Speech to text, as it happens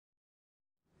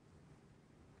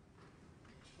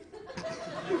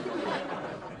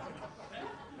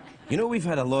You know, we've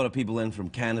had a lot of people in from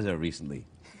Canada recently.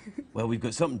 Well, we've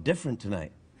got something different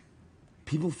tonight.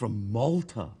 People from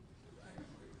Malta.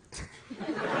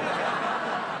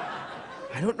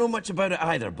 I don't know much about it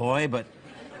either, boy, but,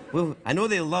 well, I know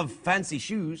they love fancy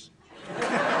shoes.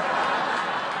 I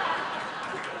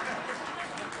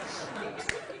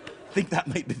think that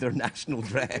might be their national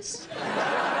dress.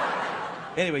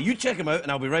 Anyway, you check them out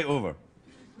and I'll be right over.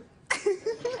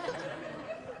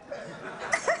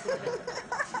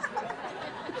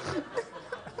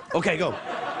 Okay, go.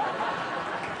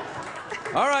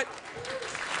 All right.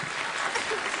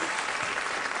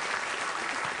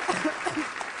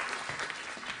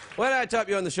 When I tap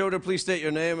you on the shoulder, please state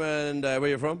your name and where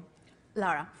you're from.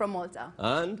 Lara, from Malta.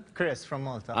 And? Chris from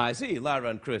Malta. I see, Lara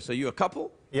and Chris. Are you a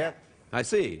couple? Yeah. I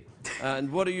see. And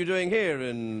what are you doing here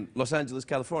in Los Angeles,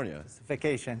 California? It's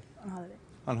vacation. On holiday.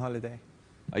 On holiday.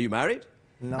 Are you married?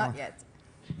 No. Not yet.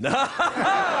 No.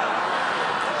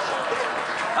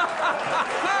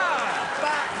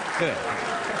 We've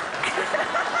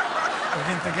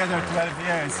been together 12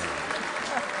 years.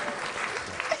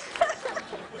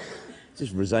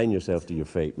 Just resign yourself to your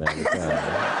fate, man. It's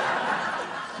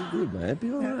good, man. It'd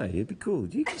be all right. It'd be cool.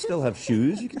 You can still have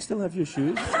shoes. You can still have your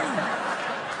shoes.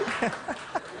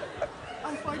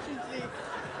 Unfortunately,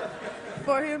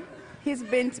 for him, he's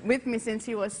been with me since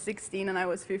he was 16 and I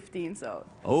was 15, so...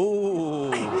 Oh.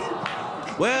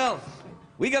 Well,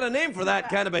 we got a name for that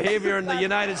kind of behavior in the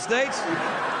United States.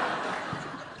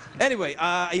 Anyway,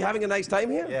 are you having a nice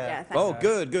time here? Yeah, thanks. Oh,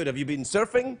 good, good. Have you been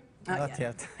surfing? Not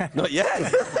yet. Not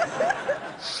yet?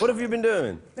 What have you been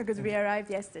doing? Because we arrived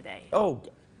yesterday. Oh,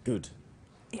 good.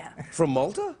 Yeah. From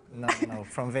Malta? No,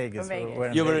 from Vegas. From Vegas.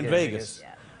 We're You were in Vegas?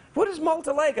 Yeah. What is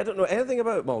Malta like? I don't know anything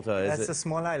about Malta. That's a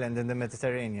small island in the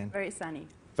Mediterranean. Very sunny.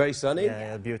 Very sunny?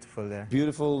 Yeah, beautiful there.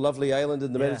 Beautiful, lovely island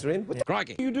in the Mediterranean? What the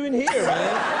crikey are you doing here,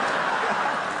 man?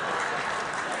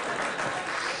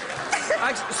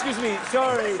 Excuse me,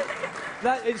 sorry.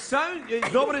 That, it's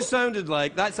not what it sounded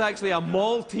like. That's actually a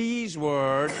Maltese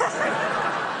word.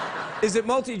 Is it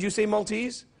Maltese? Did you say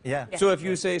Maltese? Yeah. So if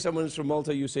you say someone's from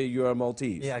Malta, you say you are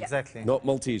Maltese? Yeah, exactly. Not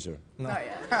Malteser? No. Oh,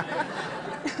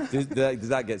 yeah.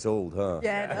 That gets old, huh?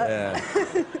 Yeah.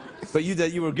 Yeah. But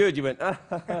you were good. You went,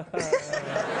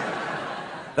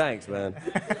 Thanks, man.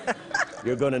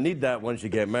 You're going to need that once you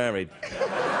get married.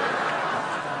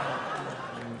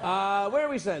 Where are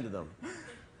we sending them?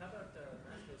 How about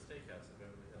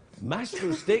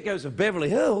Mastro's Steakhouse of Beverly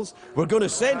Hills? We're going to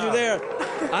send you there.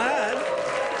 And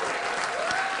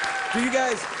do you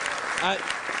guys,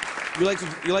 you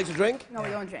like to drink? No, we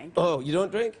don't drink. Oh, you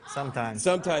don't drink? Sometimes.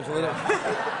 Sometimes. Well,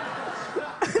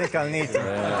 I think I'll need to.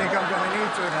 I think I'm going to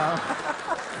need to now.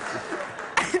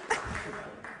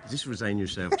 just resign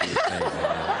yourself to your fate.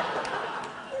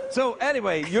 So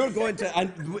anyway, you're going to,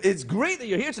 and it's great that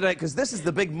you're here tonight because this is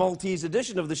the big Maltese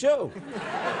edition of the show.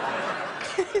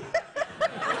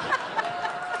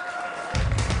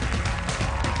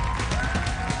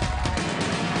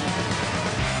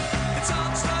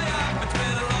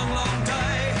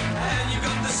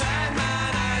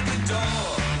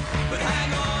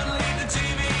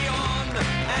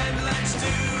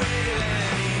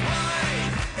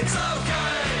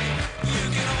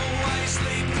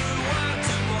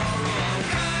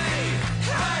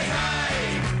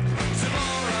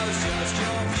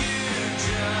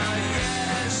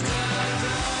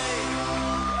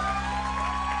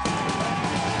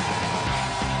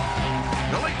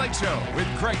 Show with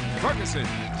Ferguson,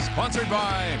 sponsored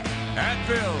by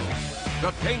Advil,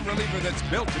 the pain reliever that's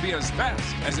built to be as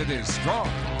fast as it is strong.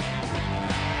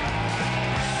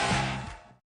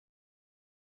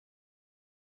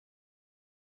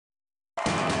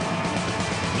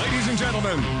 Ladies and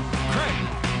gentlemen,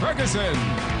 Ferguson.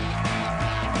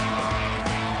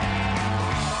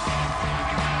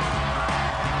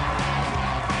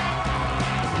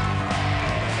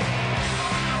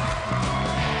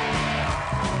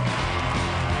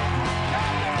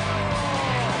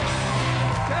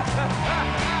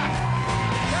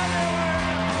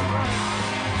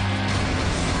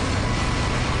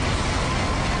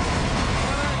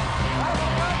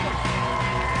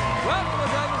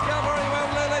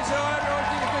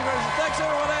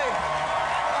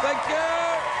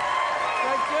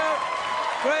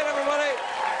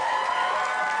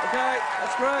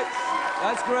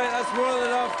 That's great. That's more than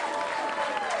enough.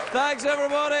 Thanks,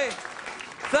 everybody.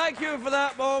 Thank you for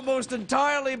that almost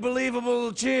entirely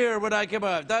believable cheer when I came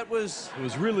out. That was... It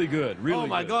was really good, really good. Oh,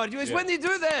 my God. It's when they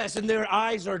do this and their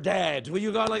eyes are dead. When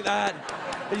you go like that,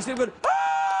 and you see them going, "Ah!"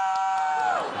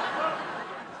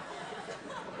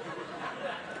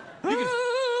 You can,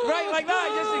 right, like that.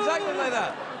 Just exactly like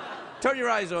that. Turn your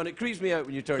eyes on. It creeps me out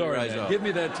when you turn your eyes man. on. Give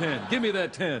me that 10. Give me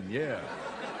that 10. Yeah.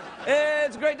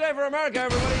 It's a great day for America,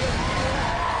 everybody.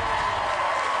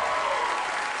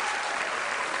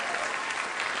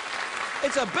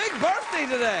 It's a big birthday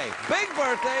today. Big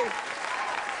birthday.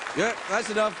 Yeah, that's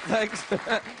enough. Thanks.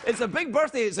 It's a big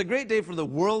birthday. It's a great day for the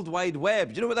World Wide Web.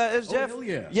 Do you know what that is, Jeff? Hell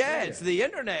yeah. Yeah, it's the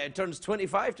internet. It turns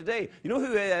 25 today. You know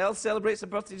who else celebrates a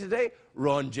birthday today?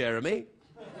 Ron Jeremy.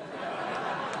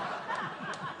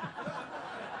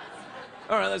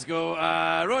 All right, let's go.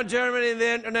 Ron Jeremy and the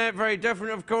internet, very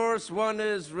different, of course. One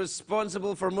is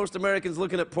responsible for most Americans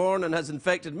looking at porn and has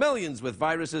infected millions with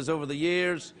viruses over the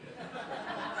years.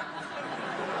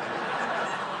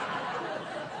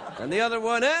 And the other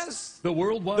one is? The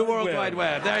World Wide The World Web. Wide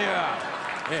Web. There you are.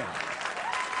 Yeah.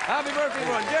 Happy birthday,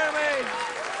 Ron Jeremy.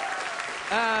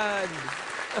 And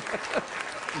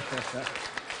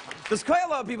there's quite a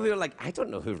lot of people who are like, I don't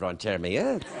know who Ron Jeremy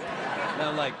is. And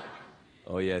I'm like,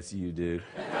 oh, yes, you do.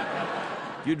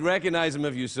 You'd recognize him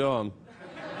if you saw him.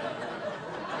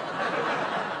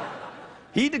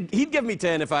 He'd give me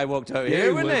 10 if I walked out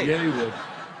here, wouldn't he? Yeah, he would.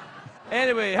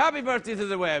 Anyway, happy birthday to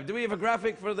the web. Do we have a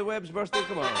graphic for the web's birthday?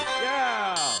 Come on.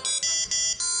 Yeah!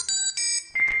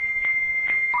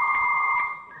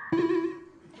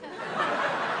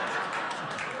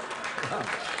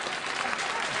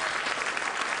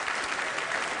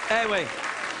 Anyway,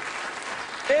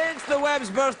 it's the web's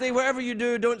birthday. Whatever you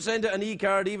do, don't send it an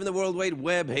e-card. Even the World Wide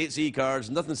Web hates e-cards.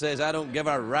 Nothing says, I don't give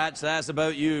a rat's ass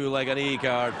about you like an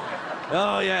e-card.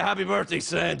 Oh, yeah, happy birthday,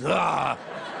 send. Ah.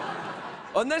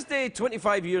 On this day,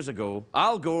 25 years ago,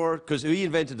 Al Gore, because he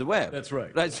invented the web. That's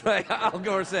right. That's right. Al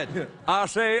Gore said, I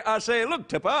say, look,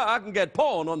 Tipper, I can get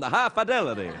porn on the high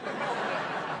fidelity.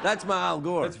 That's my Al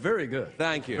Gore. That's very good.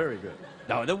 Thank you. Very good.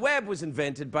 Now, the web was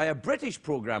invented by a British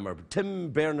programmer, Tim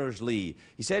Berners-Lee.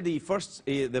 He said the first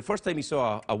time he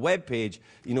saw a web page,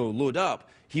 load up,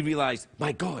 he realized,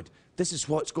 my God, this is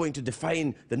what's going to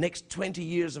define the next 20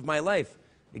 years of my life.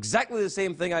 Exactly the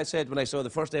same thing I said when I saw the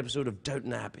first episode of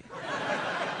Downton Abbey.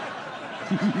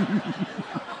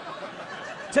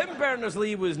 Tim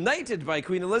Berners-Lee was knighted by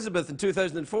Queen Elizabeth in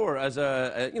 2004 as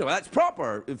that's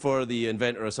proper for the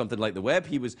inventor of something like the web.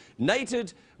 He was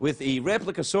knighted with a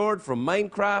replica sword from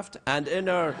Minecraft and in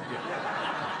her...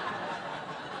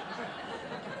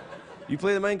 You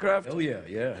play the Minecraft? Hell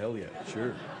yeah, hell yeah,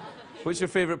 sure. What's your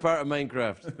favorite part of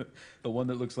Minecraft? The one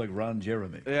that looks like Ron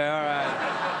Jeremy. Yeah, all right.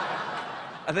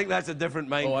 I think that's a different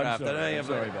Minecraft. Oh, I'm sorry. I'm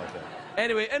sorry about that.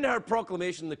 Anyway, in her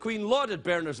proclamation, the Queen lauded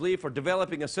Berners-Lee for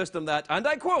developing a system that, and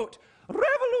I quote,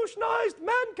 revolutionized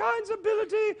mankind's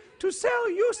ability to sell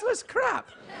useless crap.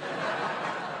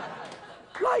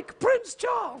 Like Prince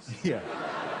Charles. Yeah.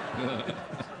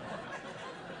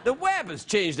 The web has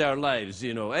changed our lives,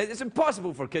 It's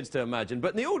impossible for kids to imagine,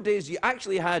 but in the old days, you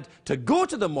actually had to go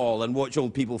to the mall and watch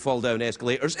old people fall down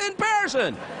escalators in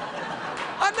person.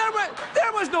 And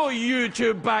there was no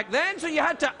YouTube back then, so you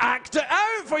had to act it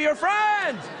out for your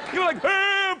friends. You were like,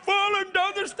 hey, I'm falling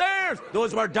down the stairs.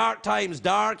 Those were dark times,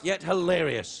 dark yet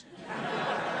hilarious.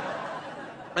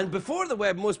 And before the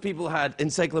web, most people had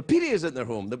encyclopedias in their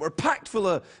home that were packed full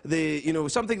of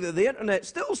something that the internet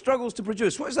still struggles to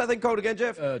produce. What is that thing called again,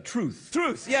 Jeff? Truth.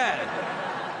 Truth,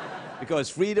 yeah. Because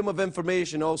freedom of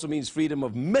information also means freedom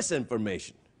of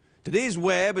misinformation. Today's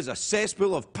web is a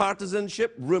cesspool of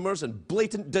partisanship, rumors, and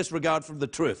blatant disregard for the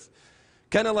truth.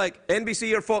 Kind of like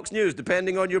NBC or Fox News,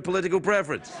 depending on your political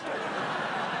preference.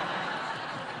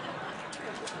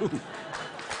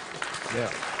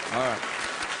 Yeah. All right.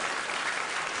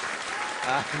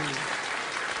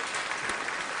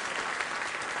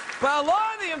 But a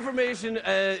lot of the information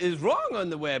is wrong on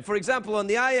the web. For example, on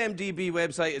the IMDb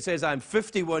website, it says I'm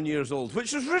 51 years old,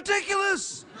 which is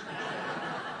ridiculous.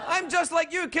 I'm just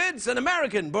like you kids, an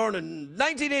American born in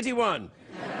 1981.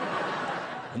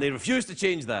 And they refuse to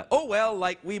change that. Oh, well,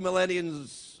 like we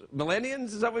millennials...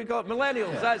 Millennials? Is that what we call it?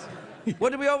 Millennials. Yeah. That's...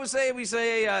 What do we always say? We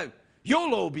say,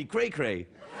 YOLO be cray-cray.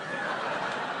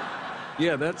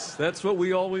 Yeah, that's what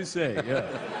we always say,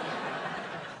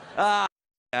 yeah.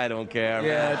 I don't care,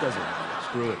 Yeah, man. it doesn't matter.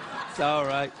 Screw it. It's all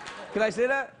right. Can I say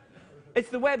that? It's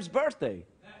the web's birthday.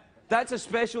 That's a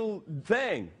special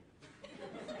thing.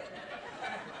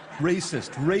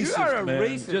 Racist, You are a man.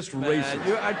 racist, Just man. racist.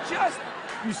 You are just...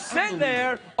 You sit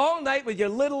there all night with your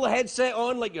little headset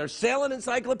on like you're selling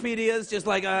encyclopedias, just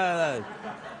like, I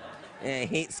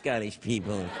hate Scottish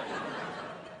people.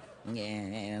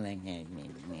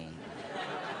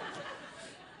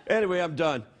 Anyway, I'm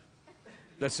done.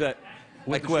 That's it.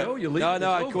 With I the quit. show? You leave? No, It's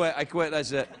I over. quit. I quit.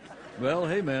 That's it. Well,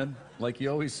 hey, man, like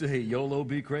you always say, YOLO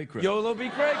be cray-cray. YOLO be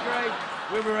cray-cray.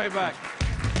 We'll be right back.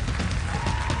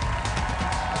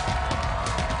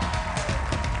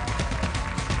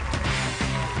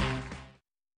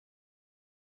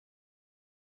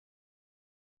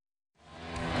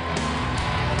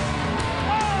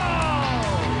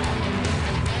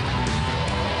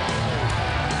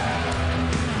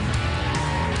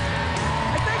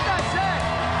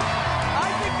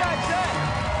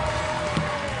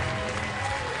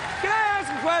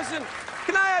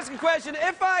 question.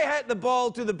 If I hit the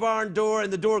ball to the barn door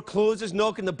and the door closes,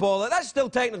 knocking the ball out, that's still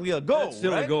technically a goal, That's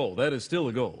still right? a goal. That is still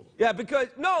a goal. Yeah, because,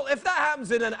 no, if that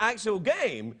happens in an actual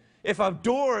game, if a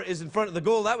door is in front of the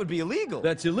goal, that would be illegal.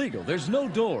 That's illegal. There's no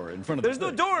door in front of There's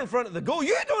the no door in front of the goal.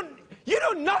 You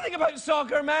know nothing about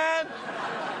soccer, man.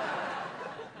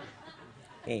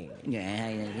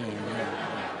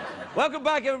 Welcome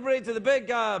back, everybody, to the big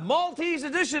Maltese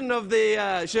edition of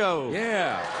the show.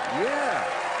 Yeah,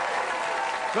 yeah.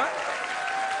 Right?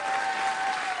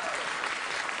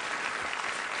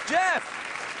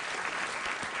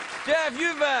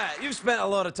 Jeff, you've spent a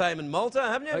lot of time in Malta,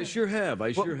 haven't you? I sure have.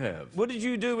 I sure have. What did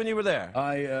you do when you were there?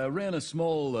 I ran a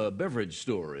small beverage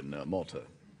store in Malta.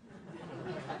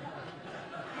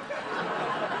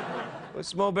 What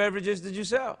small beverages did you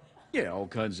sell? Yeah, all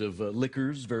kinds of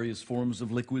liquors, various forms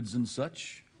of liquids and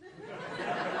such.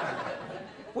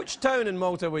 Which town in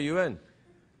Malta were you in?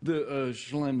 The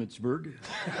Schleimisberg.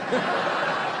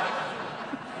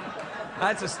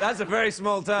 That's a very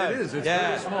small town. It is. It's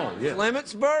very small. Yeah.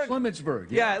 Schleimisberg? Schleimisberg.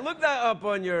 Yeah. Yeah, look that up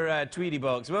on your Tweety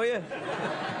box, will you?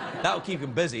 That'll keep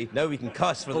him busy. Now we can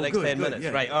cuss for the next 10 minutes. Yeah.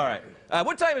 Right, all right.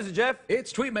 What time is it, Jeff?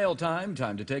 It's tweet mail time.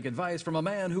 Time to take advice from a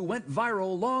man who went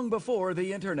viral long before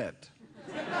the internet.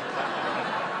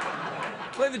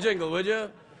 Play the jingle, would you?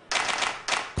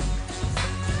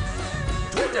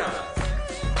 Twitter.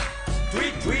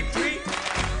 Tweet, tweet, tweet.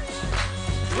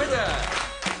 Twitter.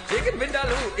 Chicken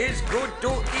vindaloo is good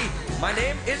to eat. My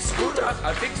name is Scooter.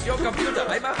 I'll fix your computer.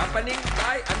 I'm a happening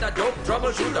guy and a dope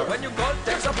troubleshooter. When you call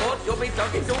tech support, you'll be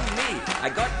talking to me. I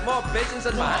got more patience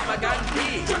than Mahatma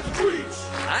Gandhi. Check the tweets.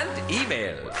 And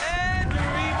email.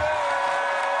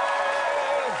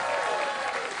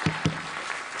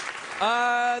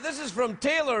 This is from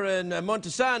Taylor in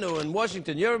Montesano in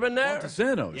Washington. You ever been there?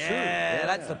 Montesano, Yeah, sure. Yeah,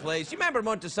 that's the place. You remember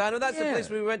Montesano? That's the Yeah. place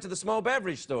we went to the small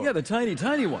beverage store. Yeah, the tiny,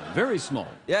 tiny one. Very small.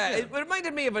 Yeah, it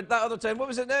reminded me of it that other time. What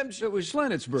was it named? It was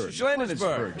Schleinisberg.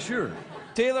 Schleinisberg. Sure.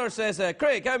 Taylor says,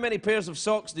 Craig, how many pairs of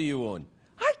socks do you own?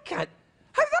 I can't.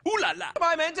 How the... Ooh la la. Am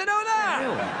I meant to know that?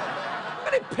 Really?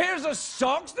 How many pairs of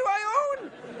socks do I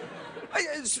own?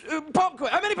 Pop quiz.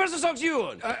 How many pairs of socks you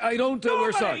own? I don't wear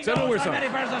Nobody socks. I don't wear knows how socks. many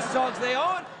pairs of socks they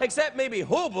own, except maybe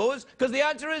hobos, because the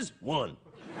answer is one.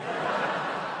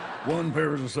 One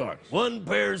pairs of socks. One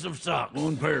pairs of socks.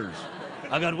 One pairs.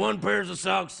 I got one pairs of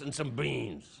socks and some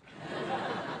beans.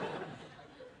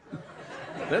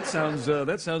 That sounds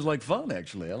like fun,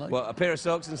 actually. I like. Well, a pair of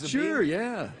socks and some Sure, beans?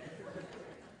 yeah.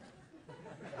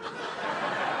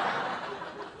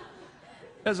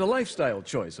 As a lifestyle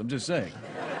choice, I'm just saying.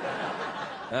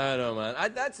 I don't know, man.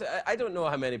 I don't know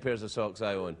how many pairs of socks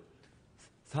I own.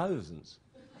 Thousands.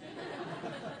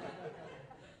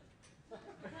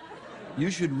 You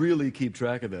should really keep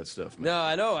track of that stuff, man. No,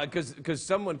 I know, because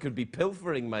someone could be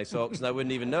pilfering my socks and I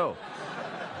wouldn't even know.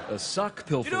 A sock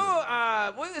Do pilfer. you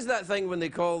know, what is that thing when they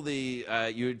call the,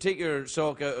 you take your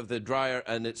sock out of the dryer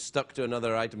and it's stuck to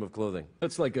another item of clothing?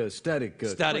 That's like a static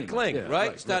Static cling, Yeah,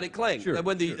 right? Static cling. Sure, And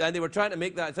when sure. and they were trying to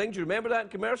make that thing, do you remember that in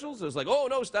commercials? It was like, oh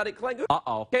no, static cling.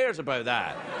 Who cares about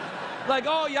that? Like,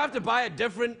 oh, you have to buy a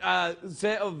different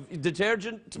set of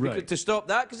detergent Right. to stop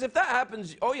that? Because if that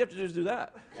happens, all you have to do is do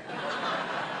that.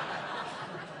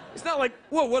 It's not like,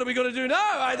 well, what are we going to do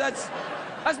now? That's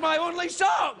my only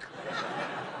sock.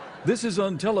 This is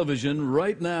on television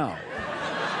right now.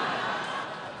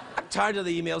 I'm tired of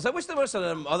the emails. I wish there was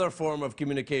some other form of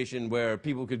communication where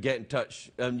people could get in touch.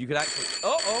 You could actually...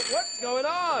 Oh, what's going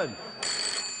on?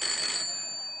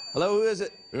 Hello, who is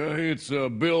it? Hey, it's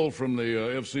Bill from the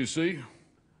FCC.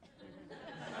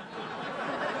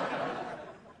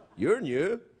 You're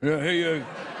new. Yeah, hey,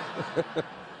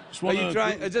 just Are wanna you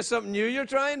trying? Is this something new you're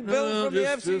trying, Bill, from the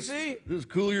just- FCC? Just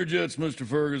cool your jets, Mr.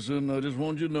 Ferguson. I just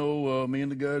wanted you to know me and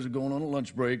the guys are going on a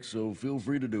lunch break, so feel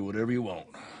free to do whatever you want.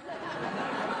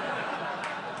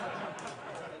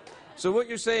 So what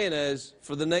you're saying is,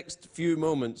 for the next few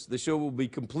moments, the show will be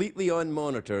completely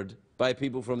unmonitored by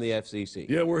people from the FCC.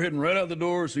 Yeah, we're heading right out the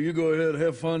door, so you go ahead,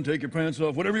 have fun, take your pants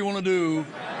off, whatever you want to do.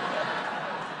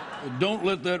 Don't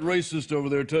let that racist over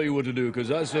there tell you what to do,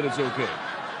 because I said it's okay.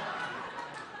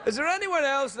 Is there anyone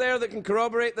else there that can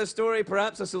corroborate this story?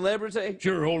 Perhaps a celebrity?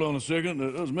 Sure, hold on a second.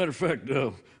 As a matter of fact,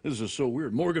 this is so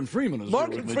weird. Morgan Freeman is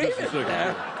Morgan there with me. Just a Freeman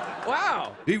second. there?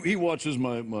 Wow. He watches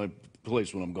my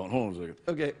place when I'm gone. Hold on a second.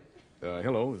 Okay.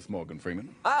 Hello, it's Morgan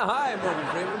Freeman. Hi, Morgan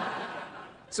Freeman.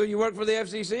 So you work for the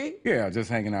FCC? Yeah, just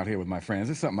hanging out here with my friends.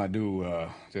 It's something I do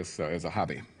just as a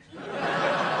hobby.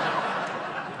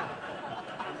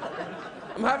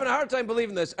 I'm having a hard time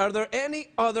believing this. Are there any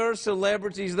other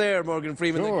celebrities there, Morgan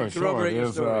Freeman, that can corroborate your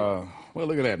There's, story? well,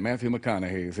 look at that. Matthew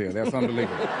McConaughey's here. That's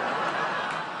unbelievable.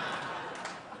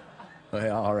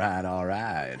 Well, all right, all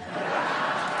right.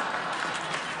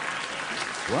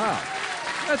 Wow.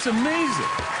 That's amazing.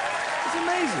 It's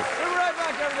amazing. We'll be right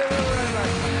back, everybody. We'll be right back.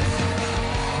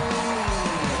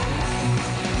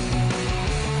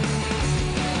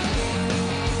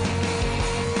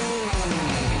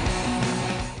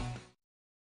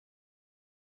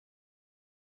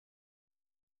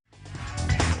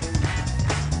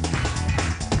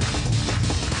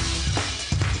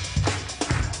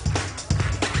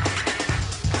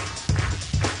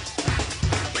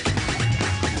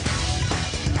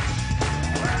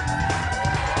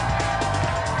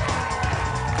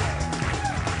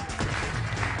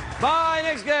 My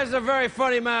next guest is a very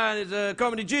funny man. He's a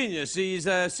comedy genius. He's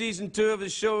season 2 of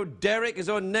his show Derek is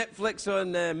on Netflix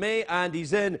on May, and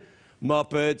he's in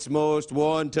Muppets Most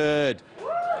Wanted.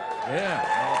 Yeah.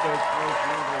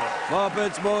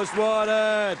 Muppets Most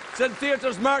Wanted. It's in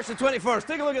theaters March the 21st.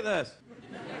 Take a look at this.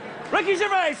 Ricky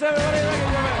Gervais, everybody.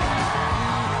 Ricky Gervais.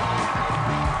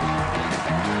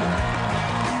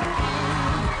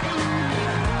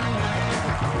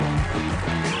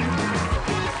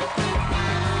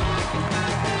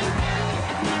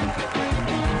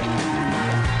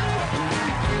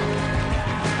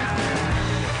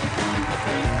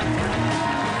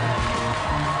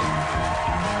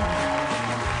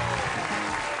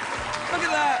 Look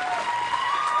at that.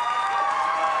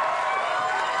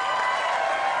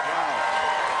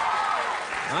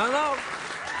 I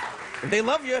know. They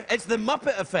love you. It's the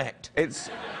Muppet effect. It's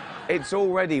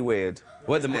already weird.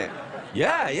 What isn't it?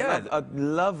 Yeah, yeah. A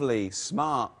lovely,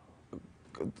 smart.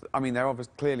 I mean, they're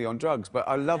obviously clearly on drugs, but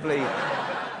a lovely,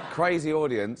 crazy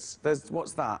audience.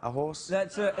 What's that? A horse?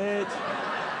 That's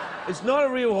it's not a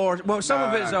real horse. Well, some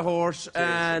of it's a horse,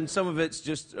 and some of it's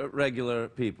just regular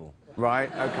people.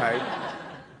 Right. Okay.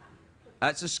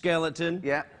 That's a skeleton.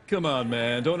 Yeah. Come on,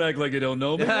 man. Don't act like you don't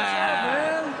know me.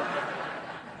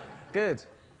 Good.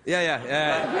 Yeah.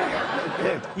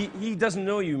 He doesn't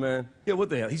know you, man. Yeah, what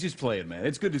the hell? He's just playing, man.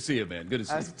 It's good to see you, man. Good to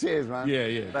see you. Cheers, man. Yeah,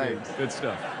 yeah. Thanks. Good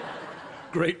stuff.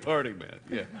 Great party, man.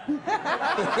 Yeah.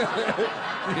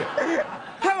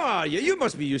 How are you? You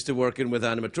must be used to working with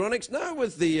animatronics now.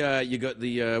 With the you got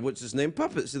the what's his name,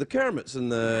 puppets, the Kermits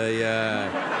and the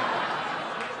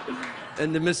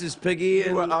Mrs. Piggy.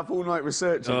 And... You were up all night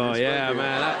researching. Oh this, yeah, weren't you?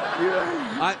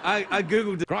 man. I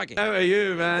googled it. Crikey. How are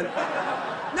you, man?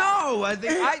 No, I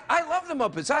love the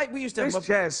Muppets. We used to have This Muppets.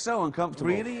 chair's so uncomfortable.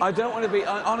 Really? I don't want to be.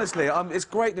 Honestly, it's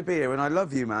great to be here, and I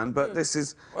love you, man. But this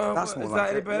is. Well, that's more is like that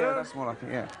any it. better? Yeah, that's more like it.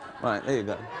 Yeah. Right. There you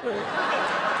go. There you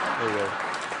go.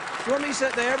 Do you want me to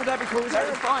sit there? Would that be cool? No,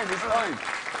 it's fine. It's fine.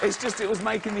 It's just it was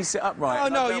making me sit upright. Oh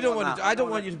and no, I you don't want that. to. I don't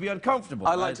want you to be uncomfortable.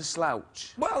 I like to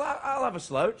slouch. Well, I'll have a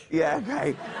slouch. Yeah.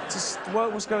 Okay. Just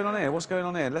what's going on here? What's going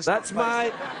on here? Let's. That's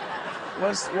my.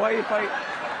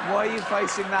 Why are you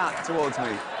facing that towards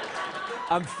me?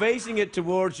 I'm facing it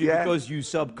towards you Yeah. because you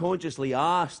subconsciously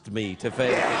asked me to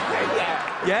face it.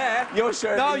 Yeah. Yeah. You're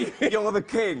showing No, me you're the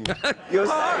king. You're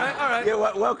saying, all right. Yeah,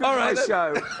 welcome All to right, my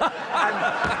show.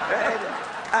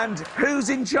 and who's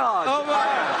in charge? Oh,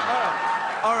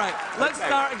 all right. Let's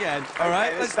start again. All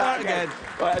right. Okay, Let's start again.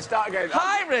 All right, let's start again.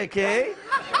 Hi, Ricky.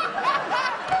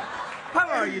 How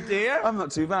are you, dear? I'm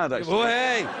not too bad, actually. Oh,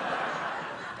 hey.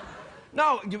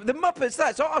 No, the Muppets,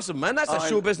 that's awesome, man. That's a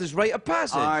show business rite of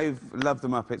passage. I've loved the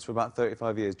Muppets for about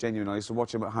 35 years, genuinely. I used to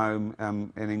watch them at home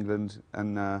in England,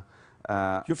 and...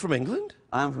 You're from England?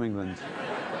 I am from England.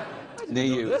 Near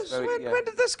you. This? When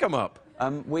did this come up?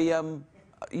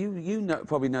 You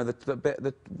probably know the bit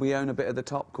that we own a bit at the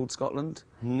top called Scotland.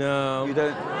 No. You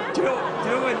don't. Do you know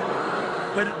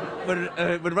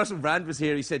when Russell Brand was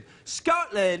here, he said,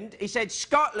 Scotland is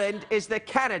the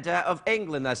Canada of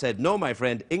England. I said, no, my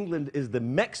friend, England is the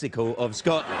Mexico of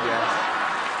Scotland. Yes.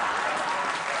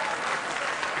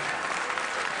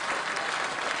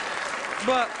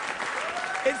 But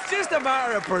it's just a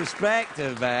matter of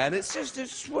perspective, man.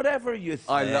 It's whatever you think.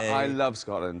 I love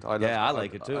Scotland. I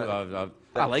like it too.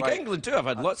 I like England too. I've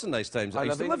had lots of nice times. I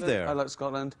used to live there. I like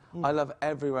Scotland. I love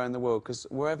everywhere in the world, because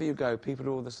wherever you go, people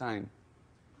are all the same.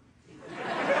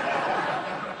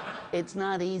 It's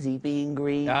not easy being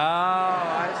green. Oh,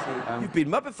 I see. You've been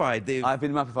Muppified, Dave. I've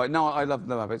been Muppified. No, I love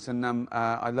the Muppets, and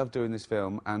I love doing this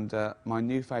film, and my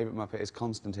new favourite Muppet is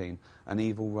Constantine, an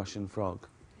evil Russian frog.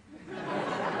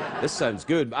 This sounds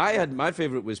good. My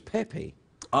favourite was Pepe.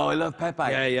 Oh, I love Pepe.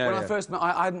 Yeah. When I first met...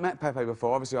 I hadn't met Pepe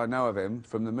before. Obviously, I know of him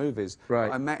from the movies.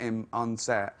 Right. I met him on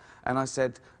set, and I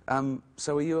said,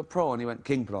 so are you a prawn? He went,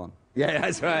 king prawn. Yeah,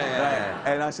 that's right. Yeah.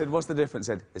 And I said, what's the difference?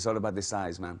 He said, it's all about the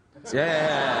size, man.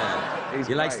 Yeah.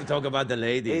 He likes to talk about the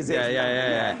ladies.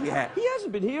 Yeah. He has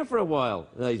hasn't been here for a while.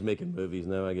 No, he's making movies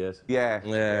now, I guess. Yeah.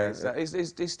 Yeah.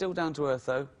 He's still down to earth,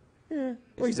 though. Yeah.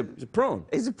 Well, he's a prawn.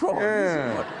 He's a prawn.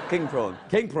 Yeah. King prawn.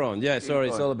 King prawn, yeah, sorry,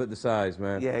 it's prawn. all about the size,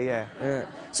 man. Yeah.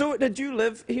 So, did you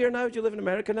live here now? Do you live in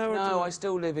America now? Or No, I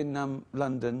still live in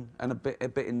London and a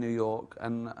bit in New York,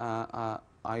 and I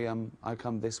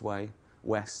come this way,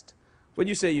 west. When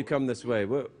you say you come this way,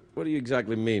 what do you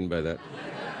exactly mean by that?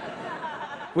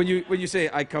 when you say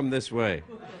I come this way,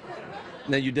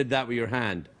 and then you did that with your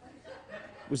hand,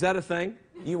 was that a thing?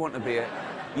 You want to be a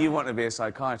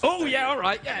psychiatrist? Oh yeah, all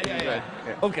right, yeah.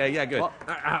 Okay, yeah, good.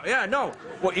 Yeah, no.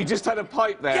 What, you just had a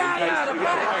pipe there? Yeah, the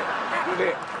pipe. Did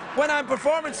it? When I'm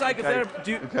performing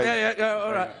psychotherapy, Okay. Yeah,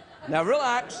 all right. Now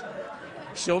relax.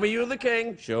 Show me you're the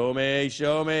king. Show me.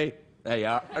 There you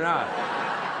are. Right.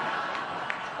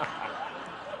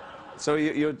 So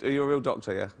you're a real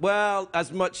doctor, yeah? Well,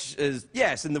 as much as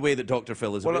yes, in the way that Dr.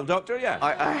 Phil is a real doctor, yeah.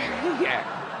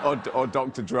 Yeah. Or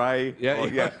Dr. Dre.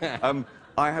 Yeah.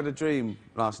 I had a dream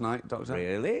last night, Doctor.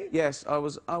 Really? Yes, I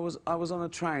was on a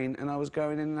train and I was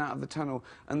going in and out of the tunnel,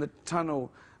 and the tunnel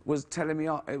was telling me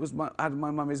I had my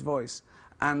mummy's voice,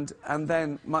 and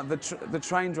then the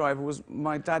train driver was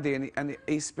my daddy, and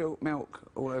he spilt milk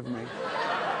all over me.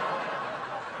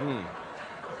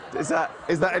 Is that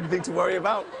anything to worry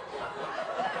about?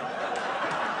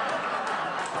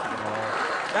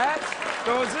 That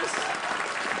closes.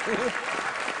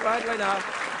 Right now.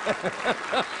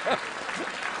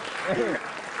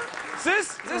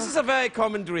 This is a very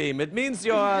common dream. It means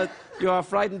you are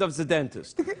frightened of the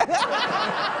dentist.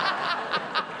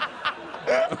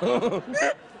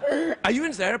 Are you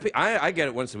in therapy? I get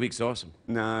it once a week. It's awesome.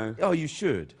 No. Oh, you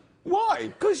should. Why?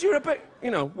 Because you're a bit,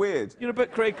 weird. You're a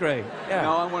bit cray-cray. Yeah.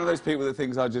 No, I'm one of those people that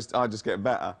thinks I just get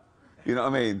better. You know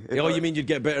what I mean? You mean you'd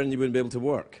get better and you wouldn't be able to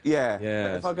work? Yeah.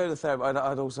 Yeah. If I go to therapy,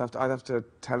 I'd also have to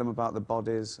tell them about the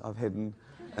bodies I've hidden.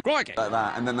 Crikey. Like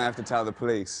that, and then they have to tell the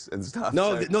police and stuff.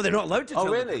 No, so. no, they're not allowed to tell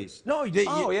really? the police. No,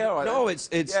 yeah, right. No, it's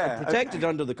Yeah, protected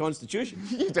under the Constitution.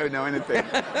 You don't know anything.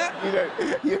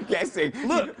 You're guessing.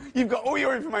 Look. You've got all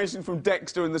your information from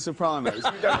Dexter and The Sopranos. You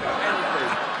don't know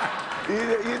anything. You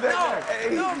don't know.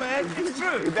 No, man, it's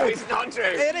true. No, it's not true.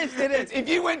 It is. If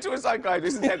you went to a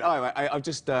psychiatrist and said, "Oh, I've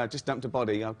just dumped a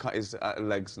body. I've cut his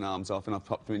legs and arms off, and I've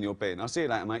popped them in your bin. I'll see you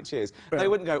later, mate. Cheers." They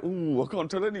wouldn't go, "Ooh, I can't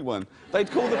tell anyone."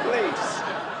 They'd call the police.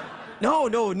 No,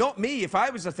 not me. If I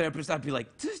was a therapist, I'd be like,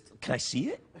 can I see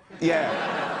it? Yeah.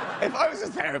 If I was a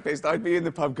therapist, I'd be in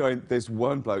the pub going, "There's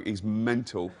one bloke, he's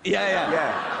mental."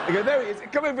 Yeah. I go, "There he is.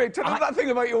 Come over here. Tell him that thing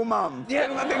about your mum. Yeah.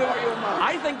 Tell him that thing about your mum."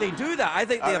 I think they do that. I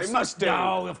think they must do.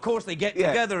 No, of course they get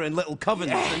together in little covens,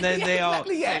 and then they are.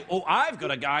 Exactly, yeah. Say, oh, I've got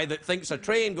a guy that thinks a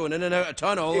train going in and out a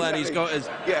tunnel, and he's got his.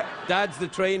 Yeah. Dad's the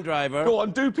train driver. Go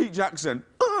on, do Pete Jackson.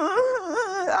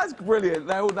 That's brilliant.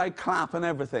 They clap and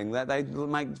everything. They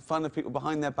make fun of people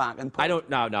behind their back and. I don't.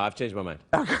 No, I've changed my mind.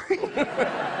 Okay.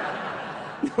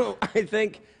 No, I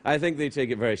think they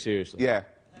take it very seriously. Yeah.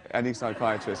 Any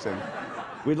psychiatrist in.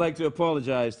 We'd like to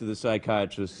apologise to the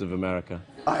psychiatrists of America.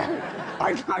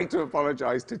 I'd like to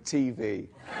apologise to TV.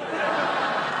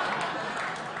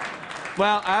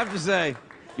 Well, I have to say,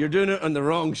 you're doing it on the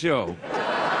wrong show.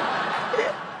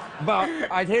 But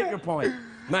I'd hate your point.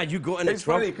 Man, you got in a trouble. It's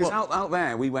funny, because out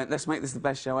there, we went, let's make this the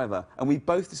best show ever. And we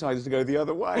both decided to go the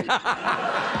other way.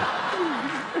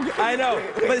 I know.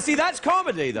 But see, that's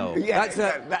comedy, though. Yeah,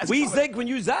 that's we comedy. zig when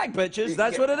you zag, bitches.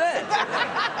 That's what it is.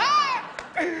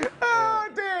 Oh,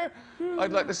 dear.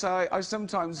 I'd like to say I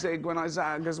sometimes zig when I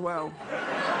zag as well.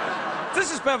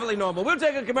 This is perfectly normal. We'll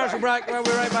take a commercial break. We'll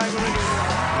be right back.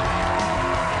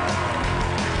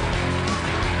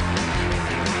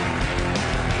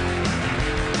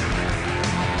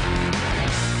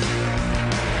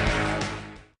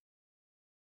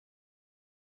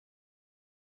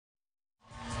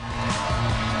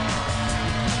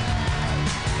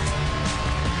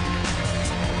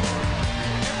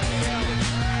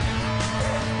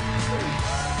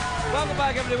 Welcome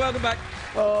back, everybody. Welcome back.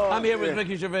 Oh, I'm here with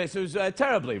Ricky Gervais, who's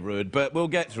terribly rude, but we'll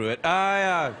get through it.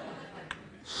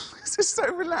 This is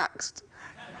so relaxed.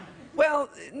 Well,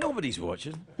 nobody's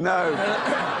watching. No.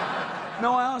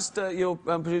 No, I asked your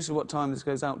producer what time this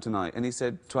goes out tonight, and he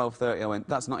said 12:30. I went,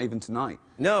 that's not even tonight.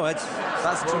 No,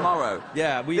 That's tomorrow.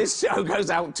 Yeah, This show goes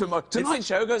out tomorrow. Tonight's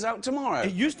show goes out tomorrow.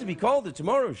 It used to be called The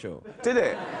Tomorrow Show. Did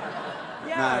it?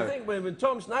 Yeah, No. I think when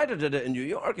Tom Snyder did it in New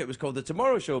York, it was called The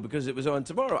Tomorrow Show because it was on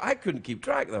tomorrow. I couldn't keep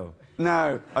track, though.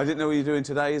 No, I didn't know what you were doing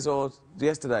today's or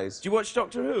yesterday's. Do you watch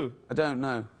Doctor Who? I don't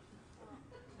know.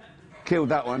 Killed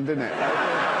that one, didn't it?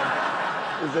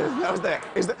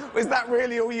 Is that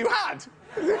really all you had?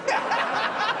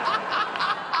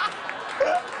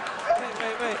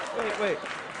 Wait.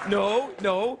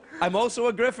 No. I'm also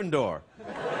a Gryffindor.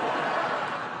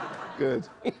 Good.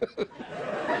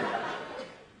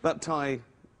 That tie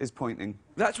is pointing.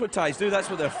 That's what ties do. That's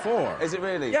what they're for. Is it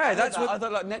really? Yeah, that's what... I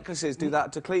thought like necklaces do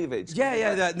that to cleavage.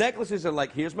 Yeah. The necklaces are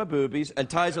like, here's my boobies, and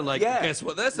ties are like, guess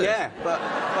what this is? Yeah, but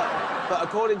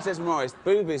according to Des Morris,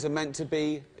 boobies are meant to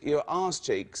be your arse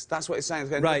cheeks. That's what it's saying.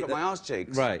 It's going, right. Look at my arse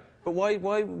cheeks. Right. But why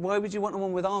would you want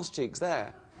one with arse cheeks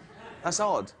there? That's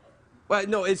odd. Well,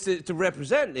 no, it's to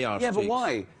represent the arse Yeah, cheeks. but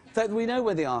why? We know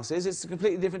where the arse is. It's a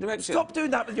completely different direction. Stop doing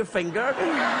that with your finger.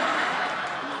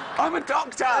 I'm a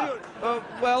doctor!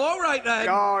 Well, all right then.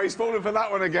 Oh, he's falling for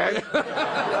that one again.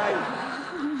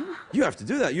 You have to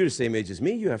do that. You're the same age as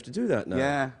me. You have to do that now.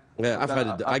 Yeah.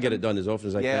 Yeah, I get it done as often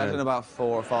as I can. Yeah, I've done about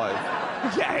 4 or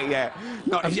 5. yeah.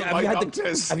 Not have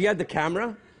you had the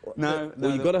camera? No.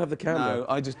 Well, you've got to have the camera. No,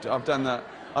 I've done that.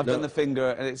 I've done the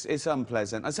finger, and it's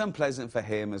unpleasant. It's unpleasant for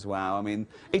him as well. I mean,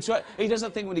 he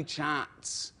doesn't think when he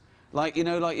chats, like, you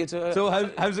know, like you're... So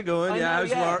how's it going?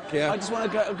 How's work? Yeah. I just want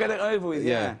to get it over with,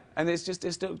 yeah. And it's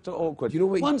still awkward. You know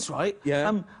what? Once, right?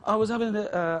 Yeah. I was having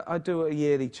I do a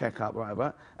yearly checkup,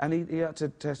 right? And he had to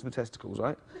test my testicles,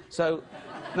 right? So,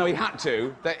 no, he had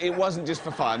to. It wasn't just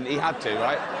for fun. He had to,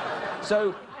 right?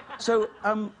 So,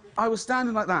 I was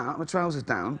standing like that, my trousers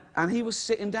down, and he was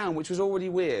sitting down, which was already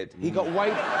weird. He got way...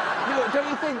 No, don't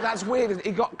you think that's weird?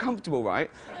 He got comfortable,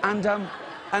 right? And I'm...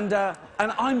 I know,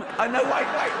 wait.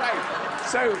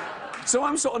 So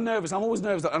I'm sort of nervous. I'm always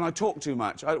nervous, and I talk too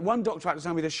much. One doctor had to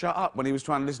tell me to shut up when he was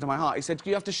trying to listen to my heart. He said,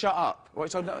 you have to shut up. Right,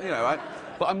 so, you know, right?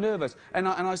 But I'm nervous. And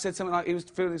I said something like, he was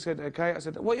feeling, he said, OK. I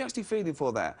said, what are you actually feeling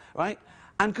for there, right?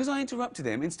 And because I interrupted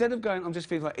him, instead of going, I'm just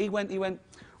feeling like, he went,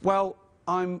 well,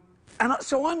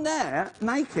 so I'm there,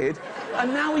 naked,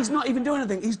 and now he's not even doing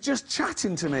anything. He's just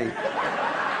chatting to me.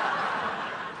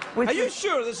 Are you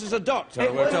sure this is a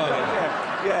doctor we're talking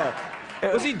about? Yeah.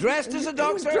 Was he dressed as a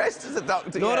doctor? He was dressed as a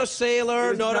doctor, Not a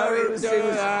sailor, not a...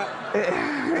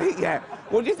 Yeah.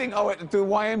 What do you think I went to the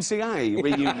YMCA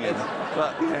reunion?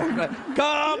 But, yeah.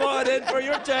 Come on in for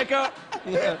your checkup.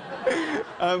 Yeah.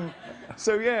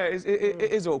 So, yeah, it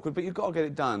is awkward, but you've got to get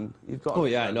it done. You've got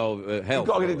to I know. Hell. You've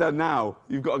got to get it done now.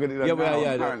 You've got to get it done now,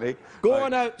 apparently. Go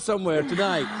on out somewhere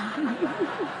tonight.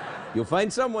 You'll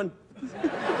find someone.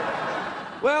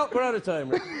 Well, we're out of time,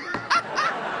 Rick.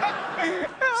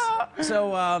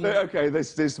 So, OK,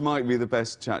 this might be the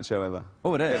best chat show ever.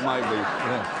 Oh, it is? It might be.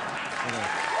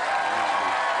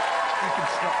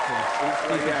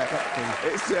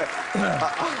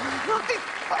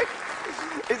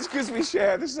 It's because we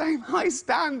share the same high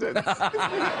standards. I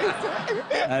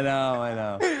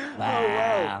know. Oh,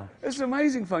 wow. It's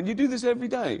amazing fun. You do this every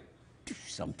day?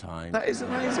 Sometimes. That is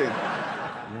amazing.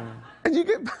 Yeah. And you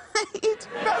get paid?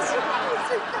 That's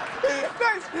amazing.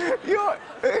 You're...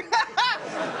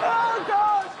 Oh,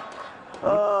 God.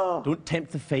 Oh. Don't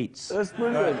tempt the fates. That's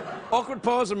brilliant. Awkward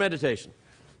pause or meditation?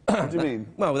 What do you mean?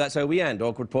 Well, that's how we end.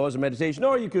 Awkward pause or meditation.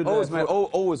 Or you could...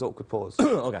 Always awkward pause.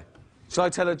 OK. Shall I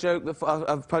tell a joke,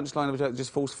 a punchline of a joke that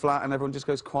just falls flat and everyone just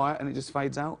goes quiet and it just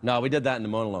fades out? No, we did that in the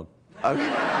monologue. OK.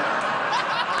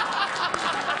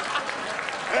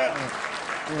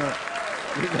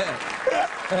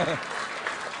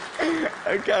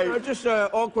 OK. Just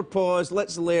awkward pause.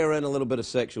 Let's layer in a little bit of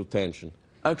sexual tension.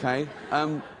 OK.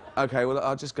 OK, well,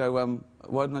 I'll just go,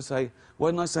 what did I say?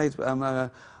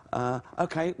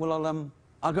 OK, well,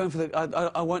 I'll go in for the...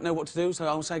 I won't know what to do, so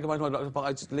I'll say goodbye to my doctor, but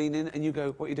I just lean in and you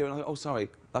go, what are you doing? I go, oh, sorry.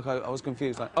 Like, I was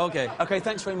confused. Like, OK. OK,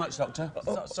 thanks very much, doctor.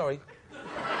 Sorry.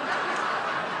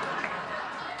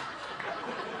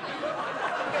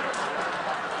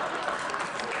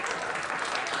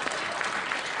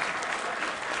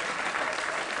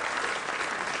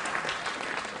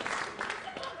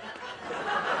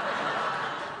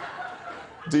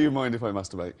 Do you mind if I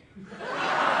masturbate?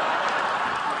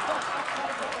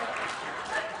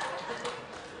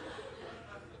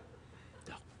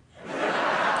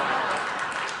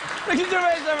 Ricky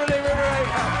Gervais, everybody.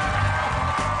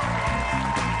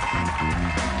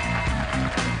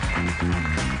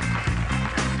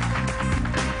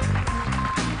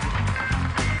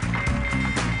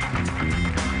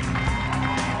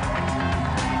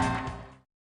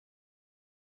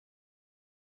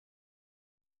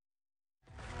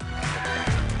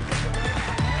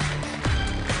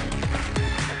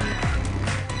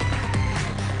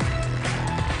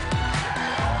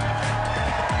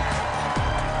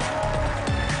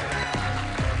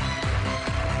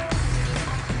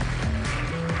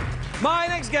 My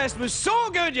next guest was so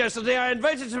good yesterday, I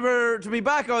invited her to be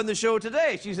back on the show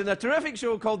today. She's in a terrific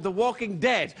show called The Walking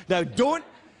Dead. Now, don't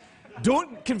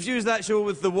Don't confuse that show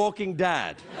with The Walking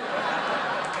Dad.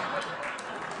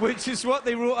 Which is what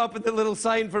they wrote up in the little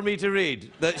sign for me to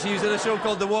read. That she's in a show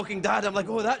called The Walking Dead. I'm like,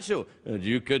 oh, that show. Do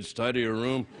you kids tidy your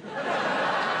room?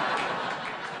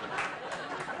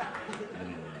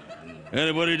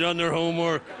 Anybody done their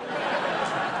homework?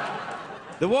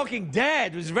 The Walking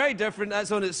Dead was very different.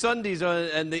 That's on its Sundays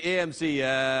on the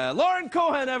AMC. Lauren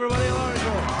Cohan, everybody. Lauren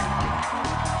Cohan.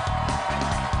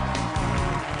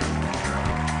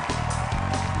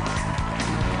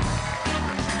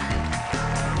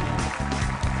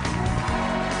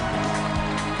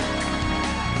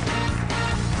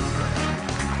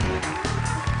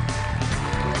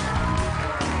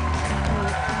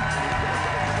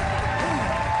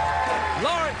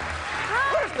 Lauren,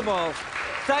 first of all,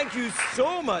 thank you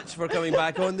so much for coming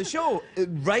back on the show.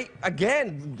 Right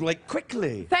again, like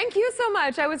quickly. Thank you so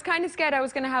much. I was kind of scared I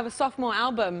was going to have a sophomore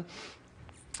album.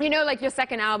 You know, like your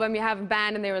second album, you have a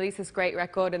band and they release this great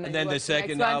record. And then the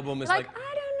second album is like...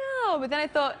 I don't know. But then I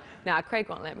thought, nah, Craig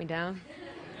won't let me down.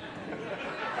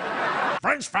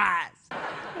 French fries!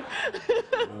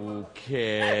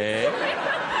 Okay.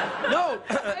 No,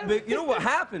 but you know what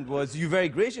happened was you very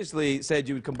graciously said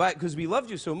you would come back because we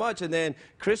loved you so much, and then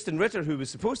Kristen Ritter, who was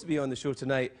supposed to be on the show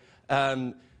tonight,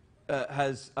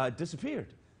 has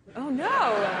disappeared. Oh,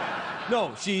 no.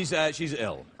 No, she's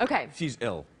ill. Okay. She's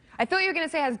ill. I thought you were going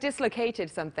to say has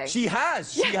dislocated something. She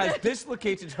has. She has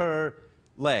dislocated her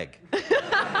leg.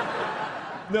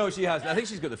 No, she hasn't. I think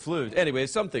she's got the flu. Anyway,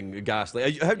 it's something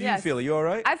ghastly. How do you feel? Are you all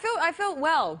right? I felt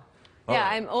well. All yeah,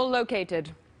 right. I'm all located.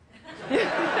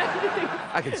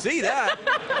 I can see that.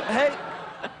 Hey,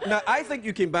 now, I think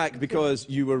you came back because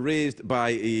you were raised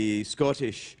by a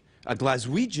Glaswegian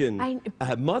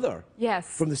mother.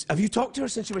 Yes. Have you talked to her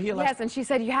since you were here last? Yes, and she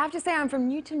said, you have to say I'm from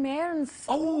Newton Mearns.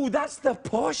 Oh, that's the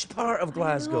posh part of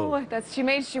Glasgow. Oh,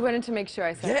 she wanted to make sure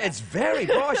I said Yeah, that. it's very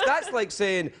posh. That's like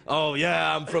saying, oh,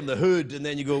 yeah, I'm from the hood, and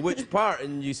then you go, which part?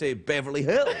 And you say, Beverly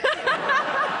Hills.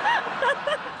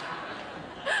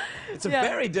 It's a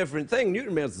very different thing.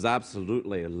 Newton Mearns is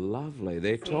absolutely lovely.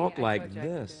 They talk like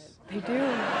this. They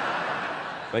do.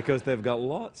 Because they've got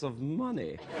lots of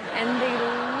money. And they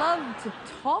love to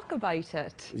talk about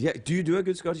it. Yeah, do you do a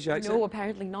good Scottish accent? No,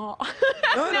 apparently not.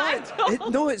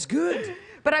 No, it's good.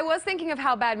 But I was thinking of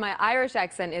how bad my Irish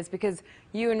accent is because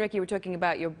you and Ricky were talking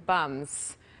about your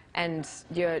bums and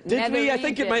your Did we? I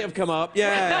think it might have come up,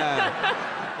 yeah.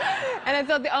 And I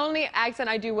thought the only accent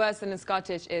I do worse than a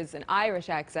Scottish is an Irish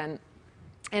accent.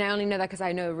 And I only know that because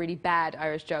I know a really bad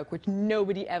Irish joke, which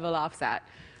nobody ever laughs at.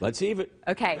 Let's see if it...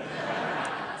 Okay.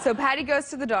 So Paddy goes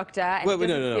to the doctor and Wait,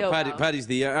 no. Paddy's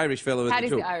the Irish fellow.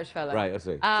 Paddy's the Irish fellow. Right, I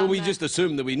see. So we just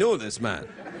assume that we know this man.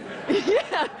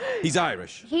 Yeah. He's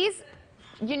Irish.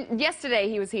 Yesterday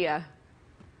he was here.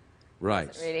 Right.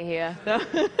 Wasn't really here. No.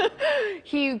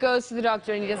 He goes to the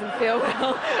doctor and he doesn't feel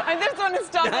well. I just want to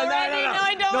stop already. No,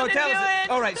 I don't want to do it.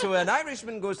 All right, so an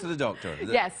Irishman goes to the doctor.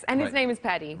 Yes, and his name is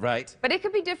Paddy. Right. But it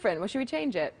could be different. Well, should we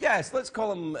change it? Yes, let's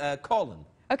call him Colin.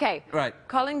 Okay. Right.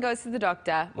 Colin goes to the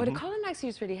doctor. Well, Colin actually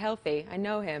is really healthy. I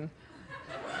know him.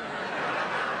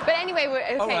 But anyway, we're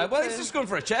okay. All right, well, he's just going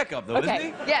for a checkup, though, isn't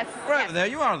he? Yes. Right, yes. there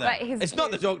you are, then. But it's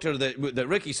not the doctor that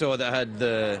Ricky saw that had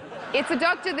the... It's a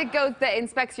doctor that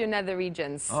inspects your nether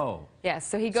regions. Oh. Yes,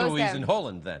 so he goes So there. he's in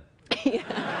Holland, then?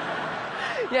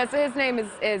 Yeah, so his name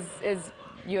is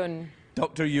Yun.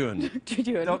 Dr. Yun.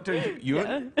 Yun. Dr.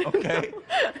 Yun? Yeah. Okay.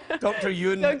 Dr.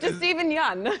 Yun. Dr. Stephen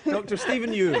Yun. Dr.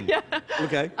 Stephen Yun. Yeah.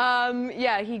 Okay.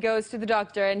 Yeah, he goes to the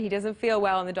doctor and he doesn't feel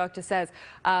well, and the doctor says,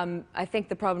 I think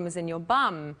the problem is in your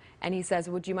bum. And he says,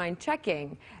 would you mind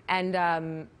checking? And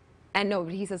no,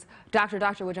 but he says, doctor,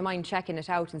 would you mind checking it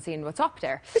out and seeing what's up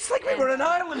there? It's like we were in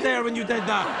Ireland there when you did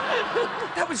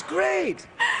that. That was great.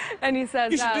 And he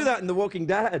says... You should do that in The Walking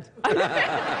Dead.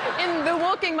 In The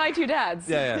Walking My Two Dads.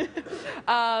 Yeah.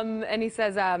 And he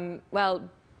says, well,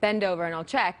 bend over and I'll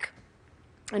check.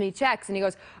 And he checks and he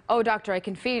goes, oh, doctor, I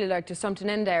can feel like there's something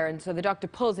in there. And so the doctor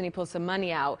pulls and he pulls some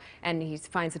money out and he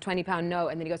finds a £20 note.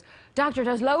 And then he goes, doctor,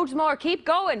 there's loads more. Keep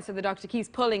going. So the doctor keeps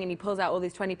pulling and he pulls out all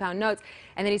these £20 notes.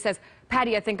 And then he says,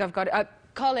 Paddy, I think I've got it.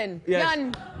 Colin, yes.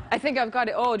 Jan, I think I've got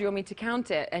it all. Do you want me to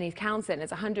count it? And he counts it and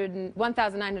it's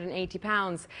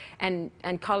 £1,980. And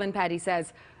Colin Paddy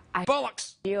says,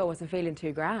 bollocks! I wasn't feeling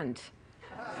too grand.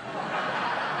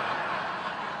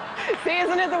 See,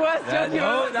 isn't it the worst joke you've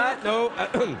ever No.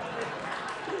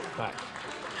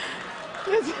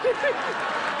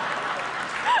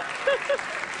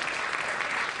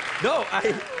 No,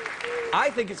 I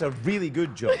think it's a really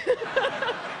good joke.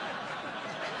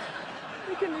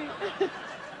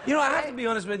 You know, I have to be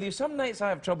honest with you, some nights I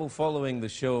have trouble following the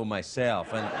show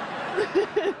myself, and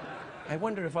I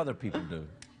wonder if other people do.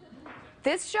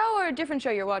 This show or a different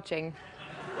show you're watching?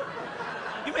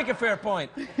 You make a fair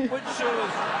point. Which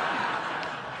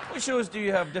shows do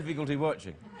you have difficulty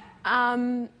watching?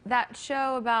 That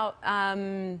show about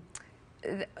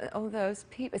all those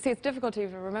people. See, it's difficult to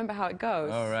even remember how it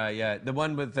goes. Oh, right, yeah. The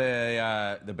one with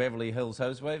the Beverly Hills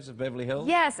Housewives of Beverly Hills?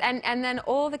 Yes, and then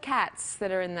all the cats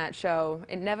that are in that show.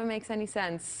 It never makes any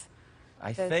sense.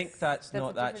 I think that's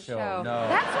not that show. No.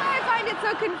 That's why I find it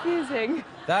so confusing.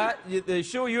 The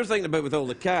show you're thinking about with all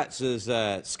the cats is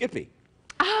Skippy.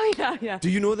 Oh, yeah, yeah. Do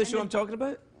you know the show I'm talking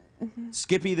about?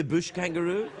 Skippy the bush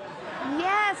kangaroo?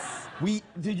 Yes.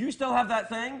 Did you still have that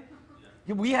thing?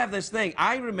 We have this thing.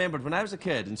 I remembered when I was a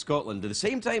kid in Scotland, at the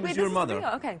same time as your mother. Real?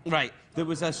 Okay. Right. There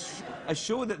was a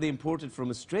show that they imported from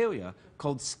Australia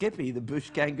called Skippy the bush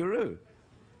kangaroo.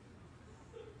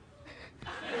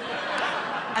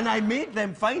 And I made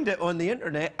them find it on the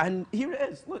internet, and here it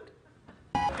is. Look.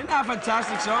 Isn't that a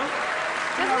fantastic song?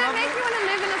 Doesn't that make you want to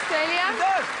live in Australia? It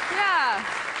does. Yeah.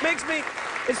 Makes me...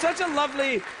 It's such a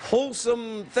lovely,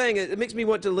 wholesome thing. It makes me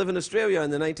want to live in Australia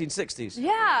in the 1960s.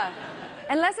 Yeah.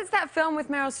 Unless it's that film with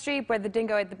Meryl Streep where the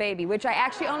dingo ate the baby, which I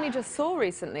actually only just saw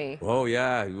recently. Oh,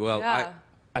 yeah. Well, yeah.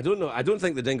 I don't know. I don't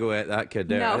think the dingo ate that kid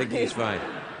there. No. I think he's fine.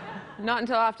 Not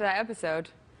until after that episode.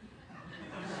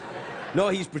 No,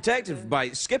 he's protected by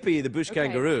Skippy, the bush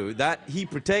kangaroo. He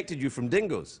protected you from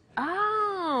dingoes.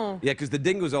 Oh. Yeah, because the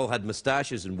dingoes all had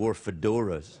moustaches and wore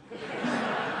fedoras.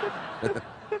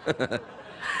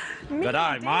 Good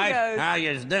eye, Mike. How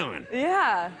you doing?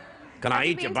 Yeah. Can I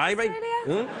eat your baby?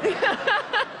 Hmm?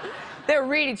 They're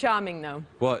really charming, though.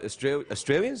 What,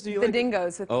 Australians, do you The like?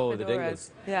 dingoes with the the fedoras.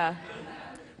 dingoes. Yeah.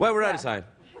 Well, we're out of time.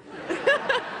 Do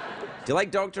you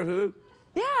like Doctor Who?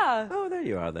 Yeah. Oh, there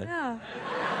you are then. Yeah.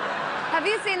 Have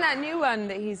you seen that new one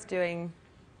that he's doing?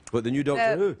 What, the new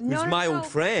Doctor Who? No, Who's no, my no. old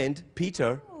friend,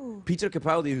 Peter. Peter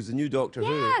Capaldi, who's the new Doctor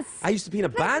Who. Yes. I used to be in a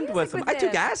band with him. I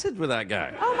took him. acid with that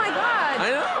guy. Oh, my God. I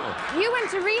know. You went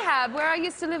to rehab where I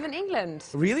used to live in England.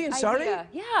 Really? In Surrey?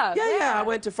 Yeah. Yeah. I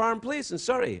went to Farm Place in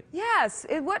Surrey. Yes.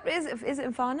 What is it? Is it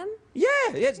in Farnham? Yeah,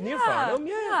 it's near Farnham,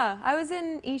 Yeah. I was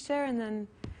in Esher and then...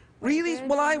 Really?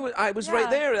 Well, I was right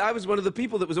there. I was one of the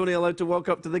people that was only allowed to walk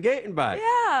up to the gate and back.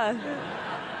 Yeah.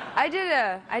 I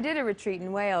did a retreat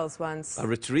in Wales once. A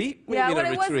retreat? What Yeah, do you mean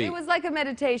well, a retreat? it was like a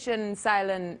meditation,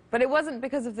 silent, but it wasn't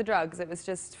because of the drugs. It was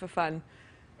just for fun.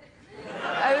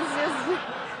 I was just...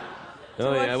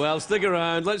 Oh, yeah, well, stick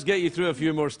around. Let's get you through a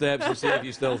few more steps and see if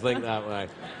you still think that way.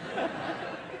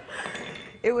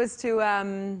 It was to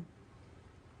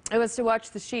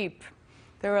watch the sheep.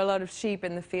 There were a lot of sheep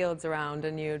in the fields around,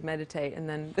 and you'd meditate, and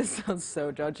then this sounds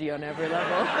so dodgy on every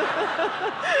level.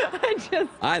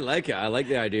 I like it. I like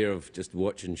the idea of just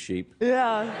watching sheep.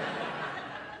 Yeah.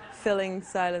 Filling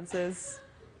silences,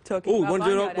 talking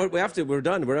about we have to. We're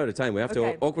done. We're out of time. We have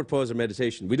to awkward pause or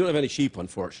meditation. We don't have any sheep,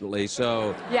 unfortunately,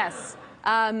 so... Yes.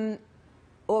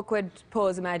 Awkward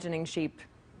pause imagining sheep.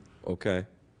 Okay.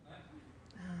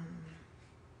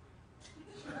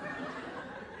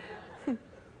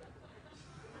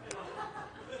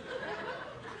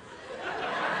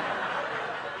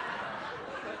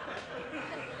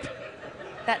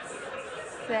 That's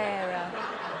Sarah.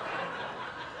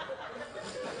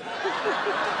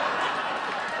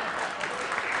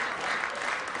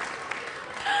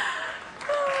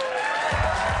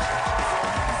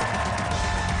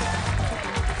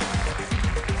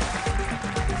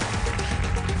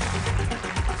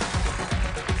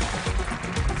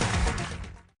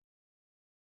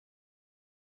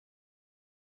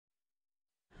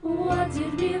 What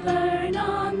did we learn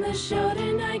on the show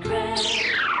tonight, Greg?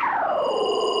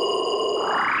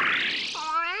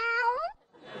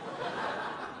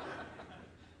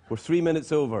 We're 3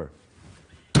 minutes over.